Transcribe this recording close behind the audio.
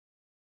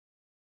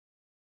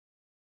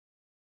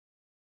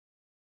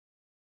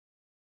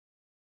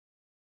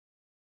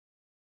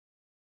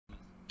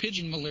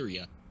Pigeon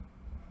malaria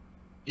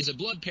is a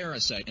blood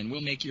parasite and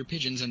will make your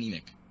pigeons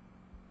anemic.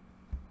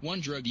 One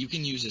drug you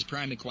can use is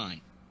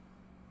Primaquine.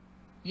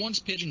 Once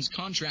pigeons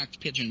contract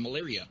pigeon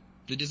malaria,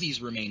 the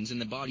disease remains in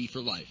the body for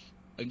life.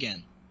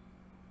 Again.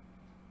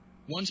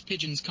 Once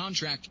pigeons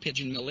contract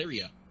pigeon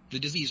malaria, the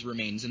disease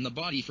remains in the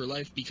body for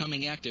life,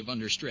 becoming active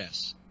under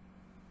stress.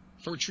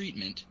 For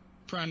treatment,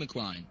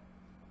 Primaquine.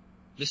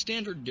 The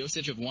standard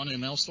dosage of 1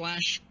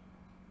 ml/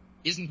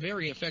 isn't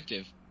very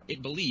effective,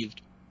 it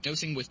believed,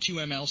 dosing with 2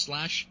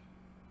 ml/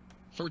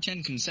 for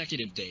 10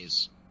 consecutive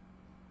days.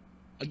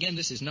 Again,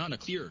 this is not a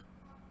cure.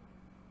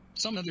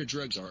 Some other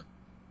drugs are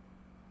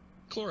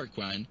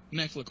chloroquine,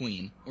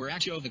 mefloquine, or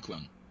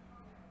achovaquone.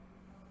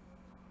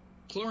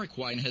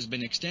 Chloroquine has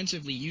been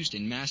extensively used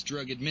in mass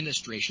drug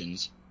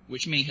administrations,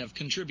 which may have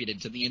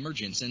contributed to the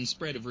emergence and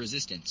spread of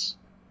resistance.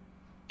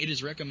 It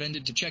is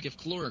recommended to check if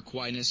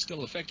chloroquine is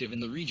still effective in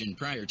the region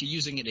prior to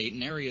using it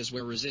in areas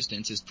where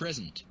resistance is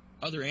present.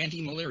 Other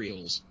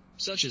antimalarials,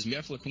 such as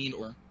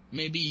mefloquine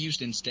may be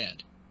used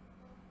instead.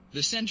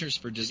 The Centers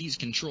for Disease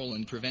Control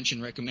and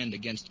Prevention recommend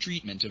against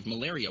treatment of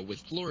malaria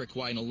with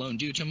chloroquine alone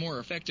due to more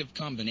effective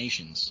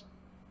combinations.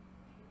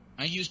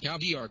 I use Pau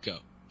d'Arco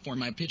for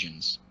my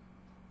pigeons.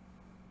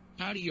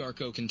 Pau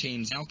d'Arco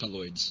contains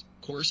alkaloids,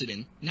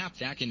 quercetin,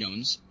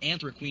 naphthalenones,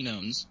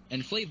 anthraquinones,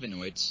 and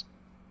flavonoids.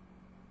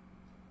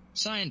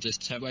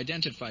 Scientists have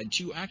identified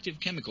 2 active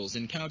chemicals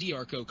in Pau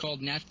d'Arco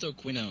called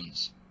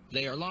naphthalenones.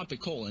 They are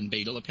lopicol and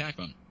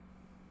beta-lactone.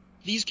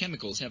 These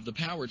chemicals have the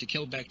power to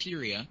kill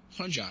bacteria,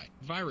 fungi,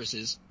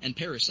 viruses, and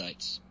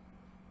parasites.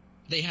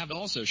 They have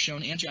also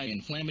shown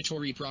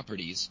anti-inflammatory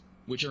properties,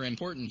 which are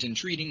important in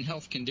treating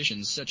health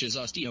conditions such as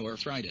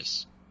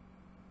osteoarthritis.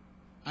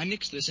 I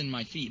mix this in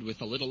my feed with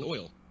a little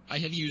oil. I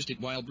have used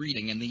it while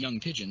breeding and the young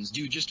pigeons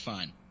do just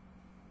fine.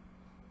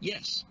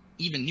 Yes,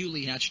 even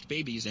newly hatched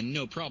babies and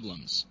no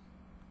problems.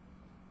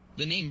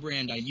 The name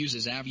brand I use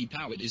is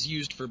Avipau. It is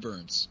used for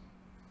birds.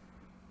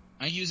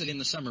 I use it in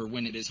the summer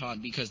when it is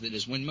hot because that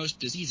is when most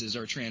diseases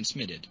are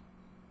transmitted.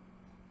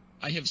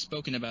 I have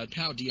spoken about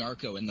Pau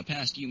d'Arco in the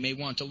past. You may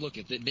want to look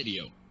at that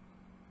video.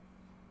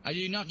 I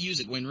do not use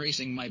it when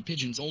racing my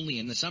pigeons, only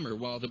in the summer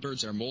while the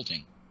birds are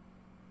molting.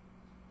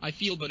 I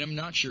feel but am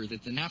not sure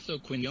that the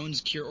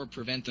naphthalenones cure or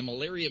prevent the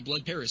malaria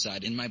blood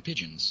parasite in my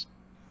pigeons.